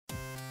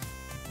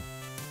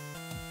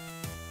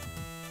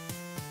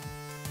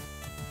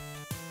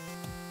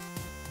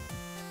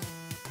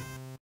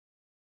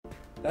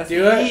That's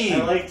Do it.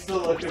 theme. I liked the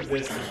look of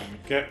this one.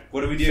 Okay.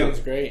 What do we do? Sounds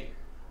great.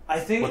 I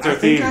think What's our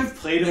theme? I've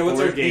played a what's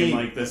our board game theme?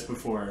 like this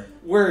before.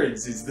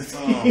 Words is the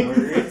theme. Oh,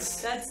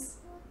 words. That's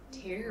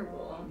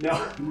terrible. No.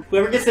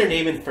 Whoever gets their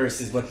name in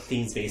first is what the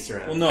theme's based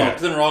around. Well, no,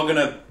 because then we're all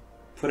gonna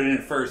put it in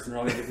first, and we're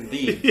all gonna get the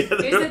theme.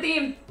 Yeah, Here's the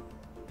theme.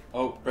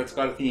 Oh, Brett's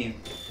got a theme.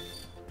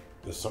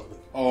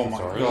 Oh my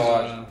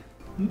god.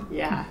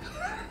 Yeah.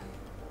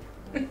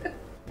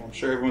 I'm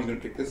sure everyone's gonna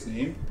pick this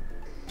name.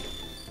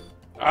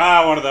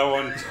 I wanted that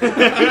one. God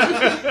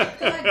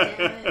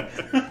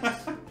damn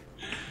it.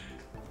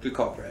 Good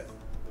call, Brett.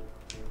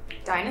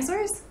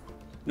 Dinosaurs?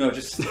 No,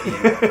 just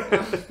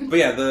but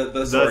yeah, the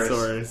Saurus.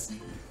 Thesaurus.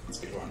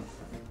 That's a good one.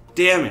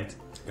 Damn it.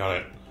 Got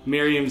it.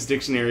 Merriam's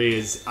dictionary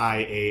is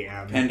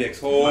IAM. Appendix.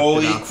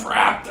 Holy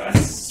crap,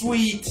 that's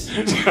sweet.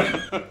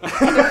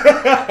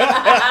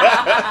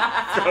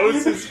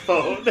 Throws his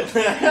phone.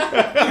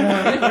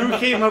 Who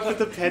came up with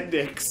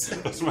appendix?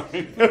 That's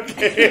mine.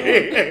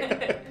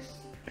 Okay.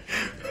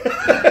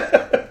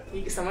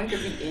 Someone could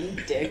be in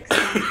dicks.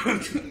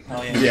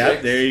 Hell yeah.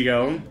 Yeah, there you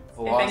go.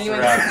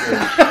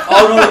 Velociraptor.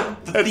 Oh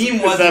no, the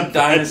theme wasn't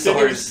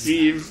dinosaurs.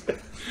 Steve.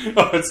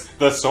 Oh, it's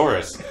the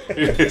Saurus.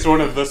 It's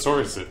one of the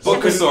Sauruses.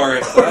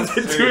 Bookosaurus. That's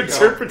The there two you go.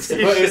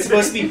 interpretations. It's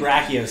supposed to be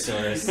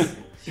Brachiosaurus.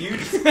 Huge.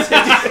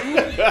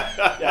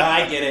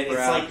 I get it. It's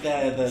like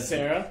the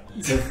Sarah?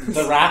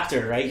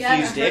 raptor, right? Yeah,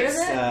 Huge I've heard dicks.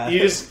 of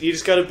it. You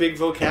just got a big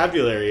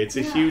vocabulary. It's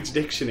a huge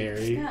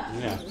dictionary.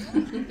 Yeah.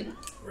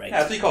 Right. Yeah,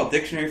 that's what you call a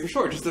dictionary for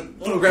short. Just a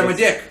little grab my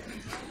dick.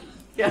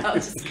 Yeah, I'll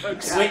just go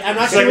grab. Wait, I'm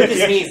not sure what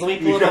this means.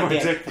 Let me pull it up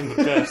again. From the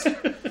best.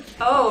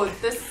 Oh,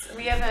 this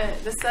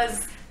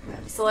says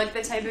select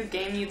the type of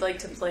game you'd like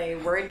to play,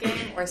 word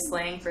game or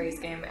slang phrase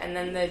game, and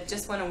then the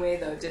just went away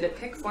though. Did it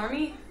pick for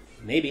me?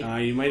 Maybe.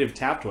 You might have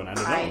tapped one. I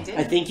don't know. I did.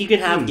 I think you can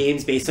have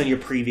games based on your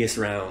previous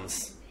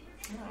rounds.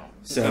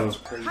 So,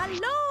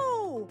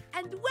 Hello,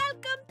 and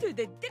welcome to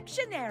the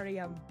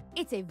Dictionarium.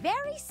 It's a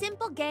very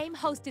simple game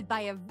hosted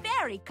by a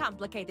very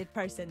complicated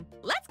person.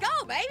 Let's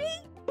go,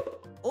 baby!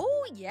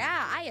 Oh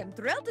yeah, I am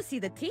thrilled to see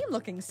the team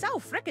looking so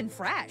frickin'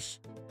 fresh.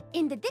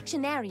 In the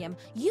Dictionarium,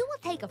 you will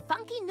take a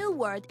funky new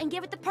word and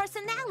give it a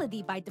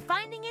personality by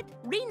defining it,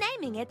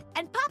 renaming it,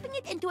 and popping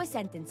it into a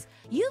sentence.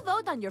 You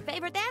vote on your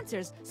favorite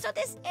answers, so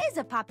this is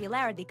a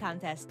popularity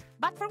contest,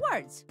 but for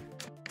words.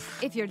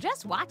 If you're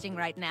just watching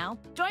right now,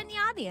 join the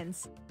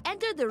audience.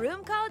 Enter the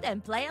room code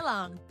and play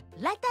along.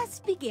 Let us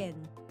begin.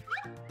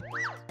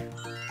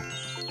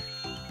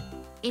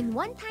 In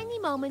one tiny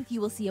moment, you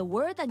will see a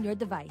word on your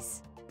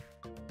device.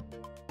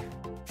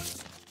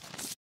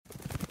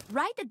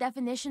 Write a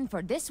definition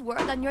for this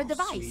word on your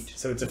device.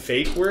 So it's a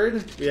fake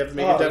word? We have to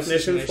make a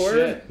definition this is for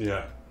nice it?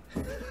 Yeah.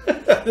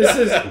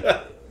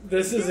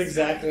 This is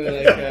exactly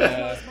like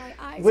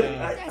What,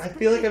 I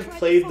feel like I've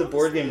played the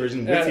board game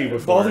version with you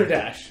before.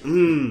 Balderdash.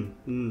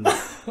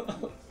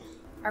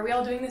 Are we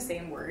all doing the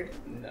same word?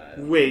 No.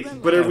 Wait,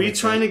 but are we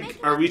trying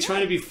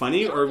to be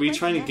funny, or are we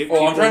trying to get people?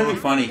 Oh, I'm trying to be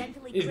funny.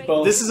 It's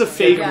both. This is a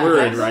fake Yeah, word,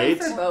 I'm voting right?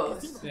 for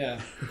both. Yeah.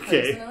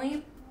 Okay.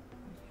 Personally,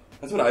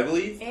 That's what I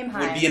believe Aim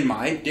would high. be in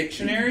my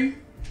dictionary.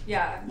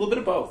 yeah, A little bit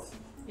of both.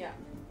 yeah.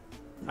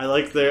 I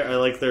like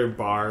their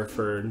bar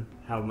for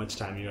how much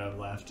time you have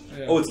left.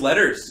 Yeah. Oh, it's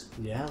letters.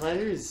 Yeah,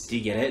 letters. do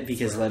you get it?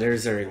 Because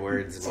letters are in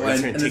words. Oh,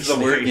 Words and are in it's a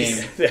word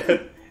dictionaries.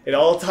 game. It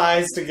all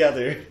ties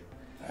together.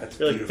 That's It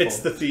really beautiful. fits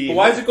the theme. But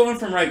why is it going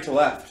from right to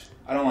left?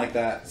 I don't like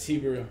that. It's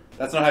Hebrew.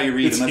 That's not how you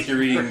read unless you're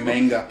reading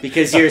manga.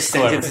 Because your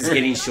sentence is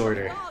getting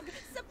shorter.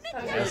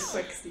 That was really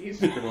quick, Steve.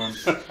 Good one.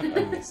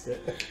 I missed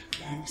it.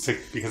 It's like,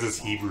 because it's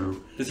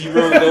Hebrew. Does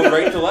Hebrew go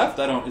right to left?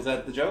 I don't. Is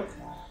that the joke?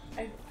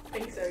 I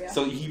think so, yeah.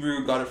 So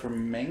Hebrew got it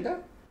from manga?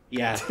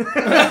 Yeah.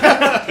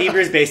 Hebrew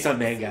is based on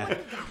manga.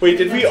 Wait,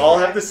 did we all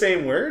have the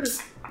same word?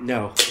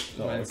 No.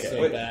 Oh, it's so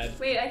Wait. bad.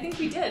 Wait, I think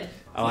we did.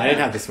 Oh, I didn't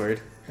have this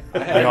word. We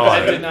all I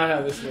have did it. not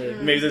have this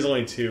word. Maybe there's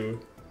only two.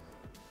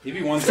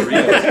 Maybe one's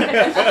real.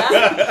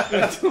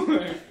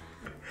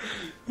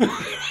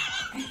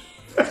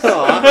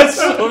 Aw. That's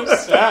so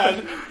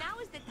sad. Now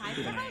is the time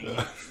for voting.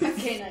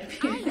 Okay,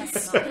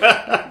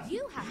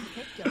 You have to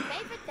pick your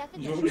favorite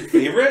You know definition. your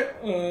favorite?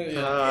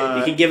 Yeah.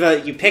 You can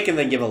give you pick and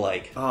then give a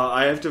like.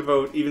 I have to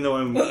vote even though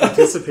I'm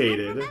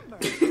anticipated. Remember,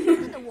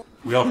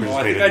 We all Oh,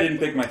 I think I participated. didn't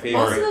pick my Most of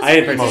favorite. those I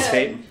didn't were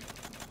participate. good.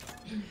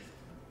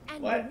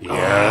 What?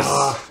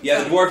 Yes.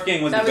 Yeah, the dwarf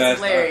gang was That the was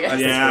best. hilarious.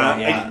 Yeah,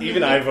 Yeah.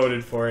 even I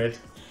voted for it.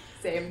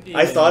 Same.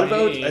 I thought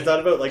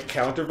about like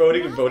counter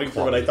voting and voting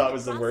for what I thought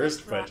was the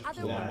worst, but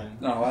Yeah.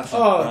 No, that's Oh.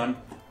 not fun.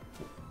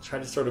 try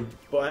to sort of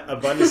a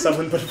bun to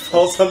someone, but it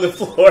falls on the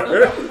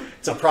floor.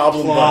 It's a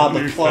problem.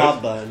 bun.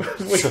 Claw bun.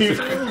 We've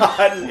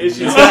gotten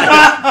issues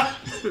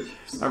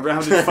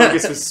around in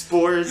fungus with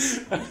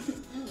spores.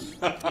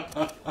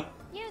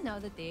 you know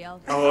the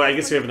deal. Oh, I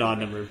guess we have an odd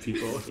number of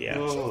people. Yeah.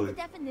 Choose the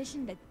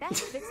definition that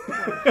best fits the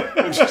word.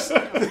 I'm just,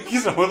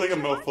 he's more like a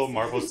mouthful of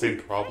marbles saying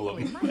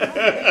problem.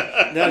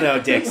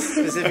 No, dicks.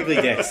 Specifically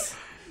dicks.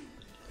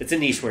 It's a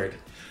niche word.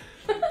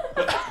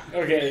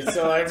 Okay,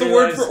 so I It's a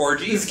word realize for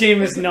orgies. This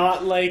game is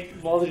not like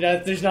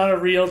Wildest. There's not a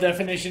real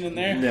definition in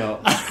there.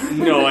 No.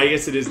 No, I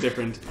guess it is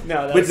different.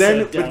 No, that's But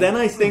then, so dumb. but then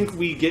I think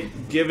we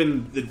get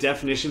given the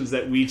definitions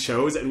that we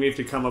chose, and we have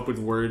to come up with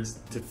words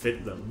to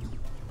fit them.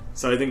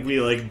 So I think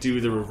we like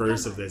do the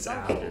reverse of this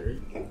after.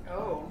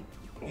 Oh.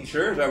 You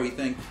sure? Is that what you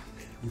think?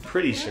 I'm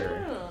pretty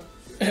sure.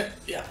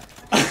 Yeah.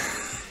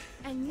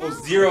 And Oh,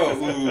 now 0.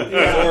 Ooh,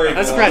 sorry.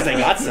 I'm surprised I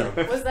got some.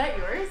 Was that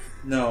yours?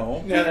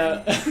 No.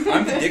 No.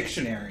 I'm the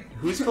dictionary.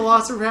 Who's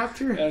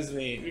Velociraptor? That was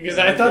me. Because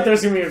I thought there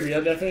was going to be a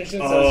real definition.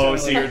 So I Oh,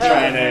 was so trying you're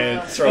trying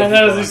to throw and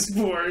that people was off. just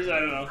spores. I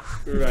don't know.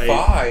 Right.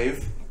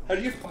 5? How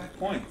do you get 5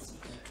 points?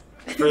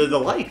 For the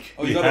like.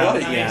 Oh, you got a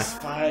lot. Yeah. Nice.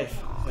 5.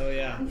 Oh,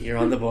 yeah. You're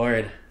on the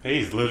board. Hey,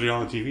 he's literally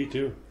on the TV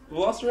too.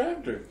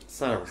 Velociraptor.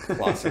 It's not a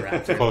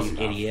velociraptor, Close you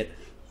enough. idiot.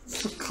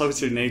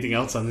 Closer than anything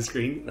else on the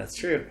screen. That's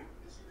true.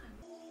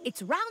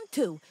 it's round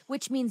 2,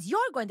 which means you're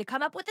going to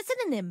come up with a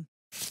synonym.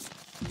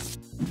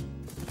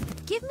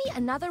 Give me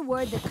another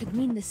word that could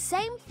mean the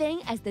same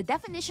thing as the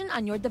definition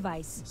on your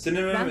device.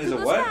 Synonym Round is 2 a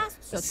goes what?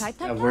 fast, so type,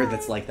 type, A word type.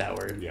 that's like that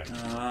word. Yeah.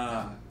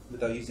 Ah,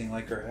 without using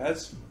like or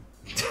as?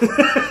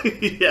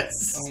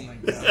 Yes. Oh, my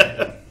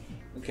God.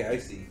 Okay, I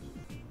see.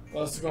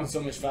 Well, it's going so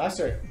much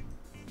faster.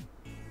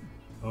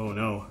 Oh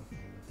no.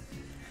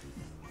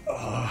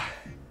 Oh.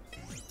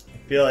 I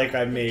feel like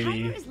I The timer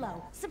maybe is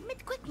low.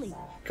 Submit quickly.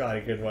 got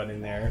a good one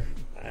in there.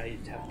 I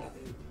have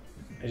nothing.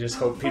 I just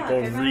hope fuck, people I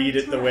ran read out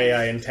it of the time. way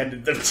I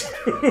intended them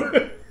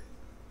to.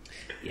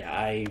 Yeah,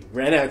 I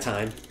ran out of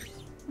time.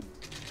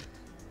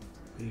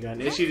 You got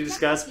an issue to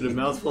discuss, but a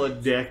mouthful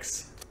of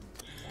dicks.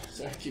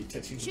 So I keep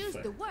touching the Choose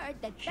foot. the word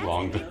that best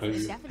Long fits the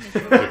dick.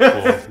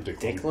 definition.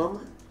 Dicklum?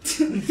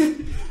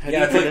 How do Yeah,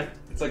 you it's put like, it?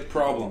 it's like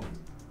problem.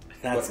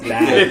 That's What-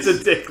 bad. It's a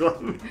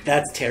dicklum.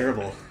 That's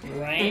terrible.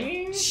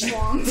 Right?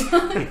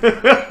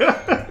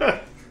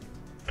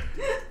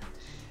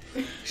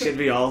 Should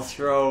we all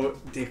throw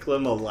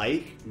dicklum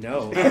alike?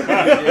 No.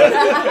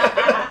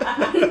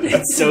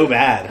 It's so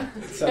bad.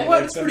 So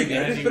What? It's pretty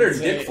good. It's better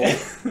than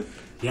dickful.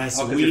 Yes,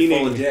 Oh, 'cause you're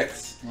full of weaning.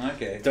 dicks.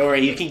 Okay. Don't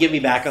worry, you can get me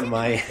back on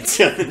my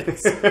answer on the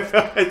next one.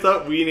 I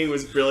thought weaning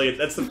was brilliant.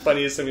 That's the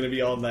funniest I'm going to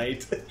be all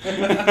night.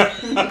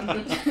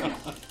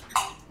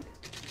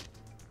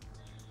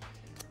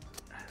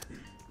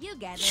 You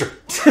get it. Sure.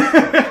 Oh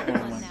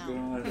my Now.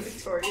 god.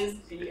 Victoria's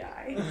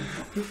BI.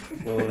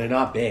 Well, they're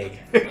not big.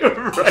 Right.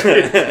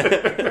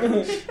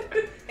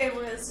 It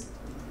was.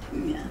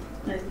 Yeah,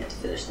 I didn't get to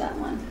finish that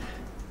one.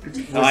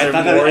 Oh, I there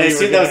thought that, more I you were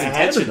assumed that was gonna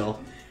add? intentional.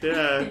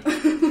 Yeah.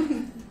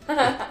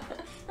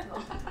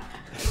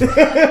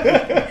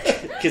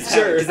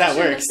 Because that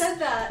works. Said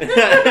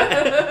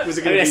that. Was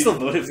it I going mean, I to still be,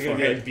 voted was it gonna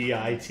for be it.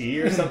 like BIT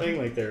or something?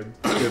 Like their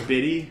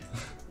biddy?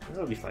 That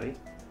would be funny.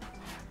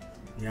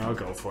 Yeah, I'll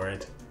go for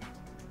it.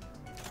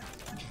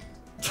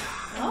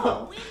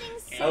 Oh. Winning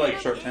I like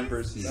synonym short is-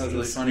 tempers. That was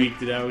really funny.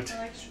 Squeaked it out. I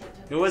like short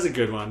It was a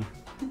good one.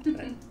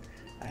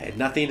 I had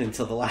nothing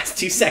until the last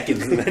 2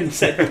 seconds and then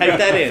said, type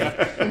that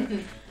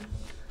in.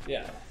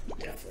 Yeah.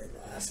 Yeah, for the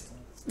last one.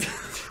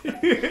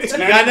 You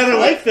got another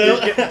like, though.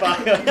 You're getting by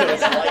on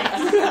those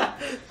likes.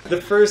 The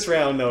first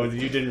round, though,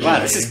 you didn't. Wow,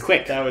 really. this is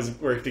quick. That was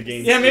worked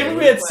against. Yeah, maybe you.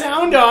 we had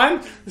sound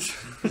on.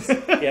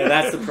 Yeah,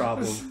 that's the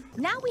problem.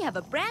 Now we have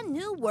a brand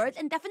new word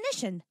and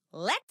definition.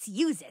 Let's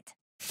use it.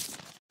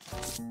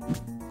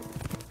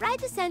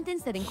 Write a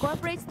sentence that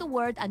incorporates the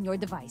word on your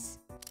device.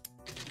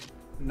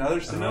 Another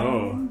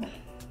synonym.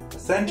 A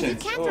sentence.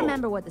 If you can't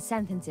remember what the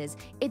sentence is,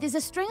 it is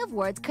a string of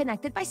words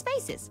connected by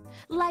spaces,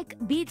 like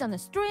beads on a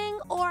string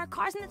or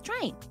cars in a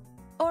train.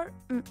 Or,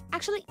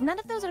 actually, none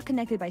of those are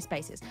connected by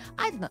spaces.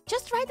 I don't know.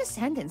 Just write the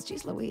sentence,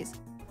 jeez Louise.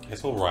 I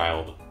still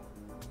riled.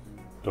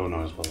 Don't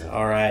know as well.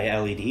 Alright,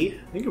 LED?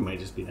 I think it might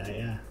just be that,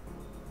 yeah.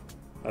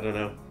 I don't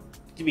know.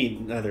 Give me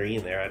another E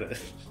in there. I don't...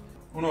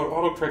 Oh no,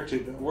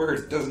 autocorrected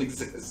words doesn't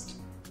exist.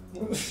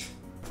 You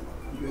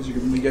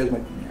guys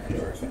might be mad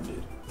or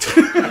offended.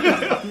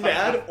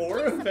 Mad or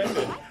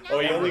offended. Oh,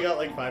 you only got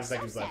like 5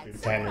 seconds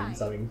left. 10 or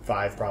something.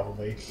 5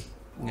 probably.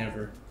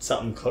 Never.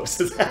 Something close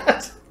to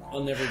that.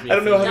 I'll never be. I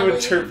don't know how to W.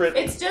 interpret.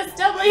 It's just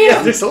W.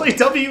 Yeah, there's only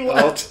W Oh,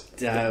 left.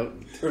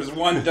 There's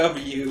one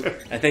W.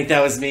 I think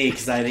that was me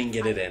because I didn't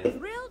get it in.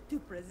 Thrilled to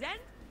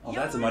present Oh,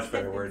 that's a much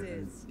better word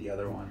than the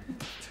other one.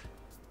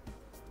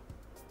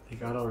 They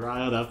got all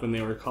riled up when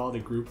they were called a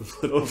group of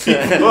little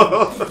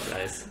people.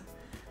 Nice.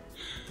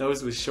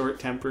 Those with short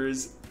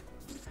tempers.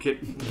 Get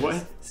what?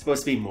 It's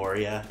supposed to be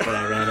Moria, but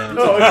I ran out.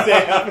 Oh,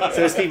 damn. It's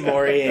supposed to be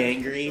Moria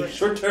angry.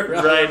 Short term.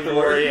 Right,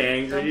 more Don't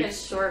angry. get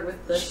short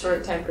with the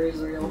short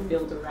tempers or you'll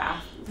feel the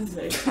wrath.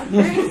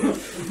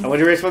 I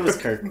wonder which one was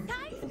Kirk.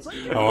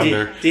 I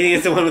wonder. Do you think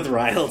it's the one with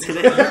riled in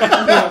it?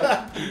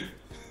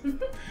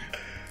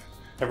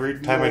 Every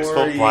time I More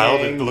spelled wild,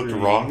 it looked angry.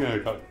 wrong. And I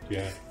got,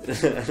 yeah.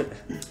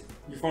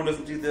 Your phone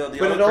doesn't do the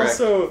But it autocorrect.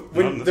 also, Not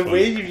when in this the one.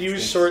 way you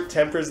use short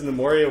tempers in the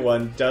Moria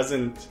one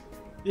doesn't.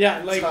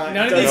 Yeah, like Time.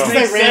 none of It's these It's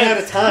make because I ran out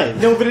sense. of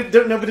time.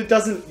 No, but it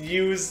doesn't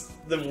use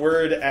the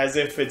word as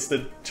if it's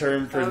the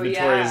term for Oh, Notorious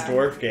yeah.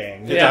 Dwarf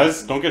Gang. It Yeah.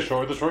 does. Don't get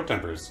short with the short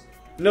tempers.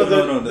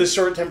 No, the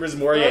short tempers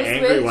Moria Those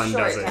angry with one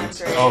short doesn't.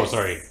 tempers. Oh,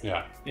 sorry.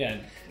 Yeah. Yeah.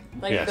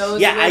 Like Yes. those.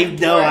 Yeah, I with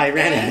know. I dwarf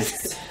ran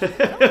face.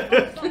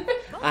 out.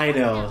 I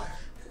know.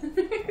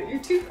 You're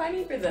too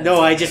funny for this. No,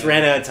 I just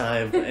ran out of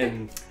time,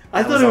 and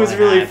I that thought it all was I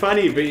really had.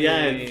 funny, but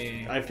yeah,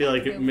 Yeah. I feel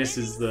like it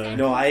misses the.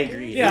 No, I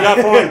agree. Yeah.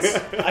 You got points.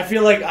 I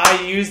feel like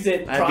I used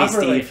it I'd be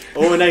properly. Steve.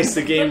 Oh, nice.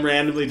 The game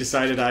randomly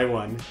decided I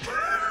won.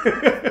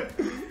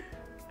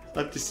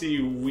 Love to see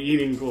you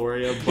weeding,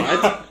 Gloria,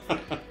 but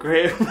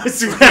Graeme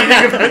was weeding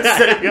about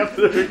setting up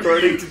the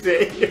recording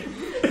today.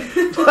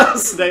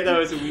 Last night I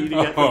was weeding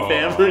at the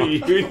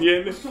family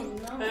reunion.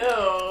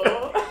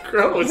 Ew.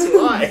 Gross,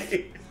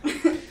 why?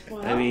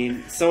 I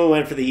mean, someone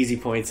went for the easy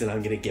points, and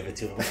I'm gonna give it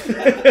to him.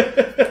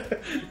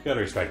 You gotta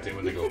respect it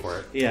when they go for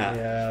it. Yeah.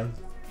 Yeah.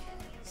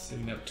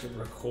 Setting up to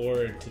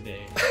record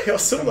today. I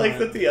also Come like on.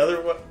 that the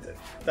other one,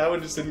 that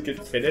one just didn't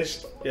get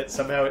finished, yet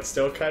somehow it's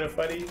still kind of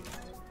funny.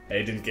 I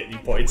didn't get any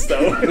points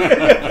though.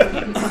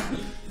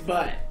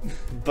 But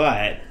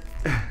But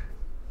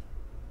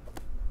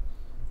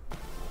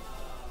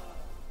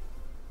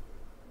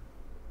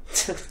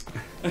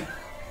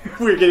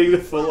We're getting the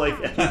full like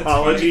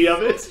apology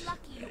of it.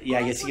 yeah,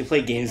 I guess you can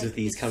play games with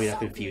these coming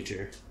up in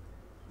future.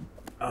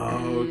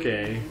 Oh,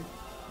 okay.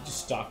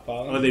 just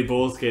stockpile Oh, them. they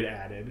both get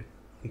added.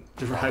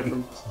 Derived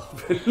from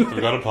We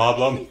got a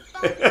problem.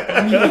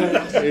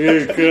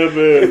 Here, come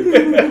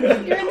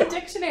You're in the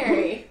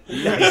dictionary.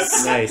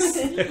 Nice, nice.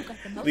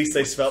 At least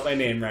I spelt my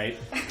name right.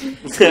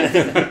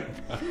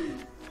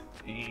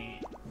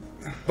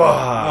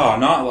 Oh,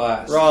 not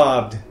last.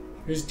 Robbed.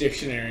 Who's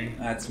dictionary?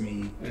 That's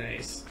me.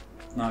 Nice.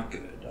 Not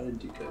good. I didn't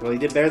do good. Well, you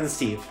did better than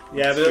Steve.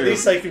 Yeah, but True. at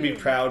least I can be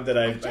proud that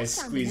I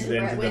squeezed it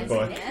into the Wins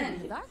book.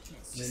 again.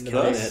 Just The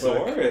killing it.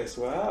 Saurus,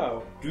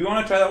 wow. Do we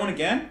want to try that one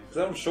again? Because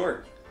that one's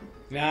short.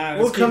 Nah,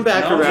 We'll come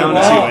back No, around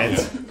no.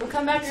 to it. We'll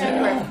come back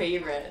around to our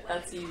favorite.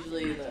 That's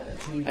usually the.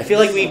 I feel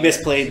like we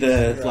misplayed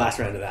the last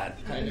round of that.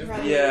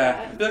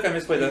 Yeah, I feel like I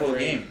misplayed that whole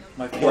game.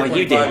 My Well,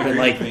 you did, 4.5 but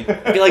like, agreed with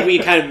me. I feel like we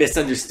kind of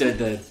misunderstood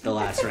the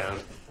last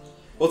round.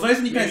 Well, it's nice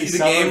when you kind of Maybe see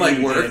the game like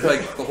some of you work, did.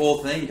 like the whole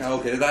thing.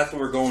 Okay, that's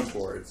what we're going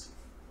towards.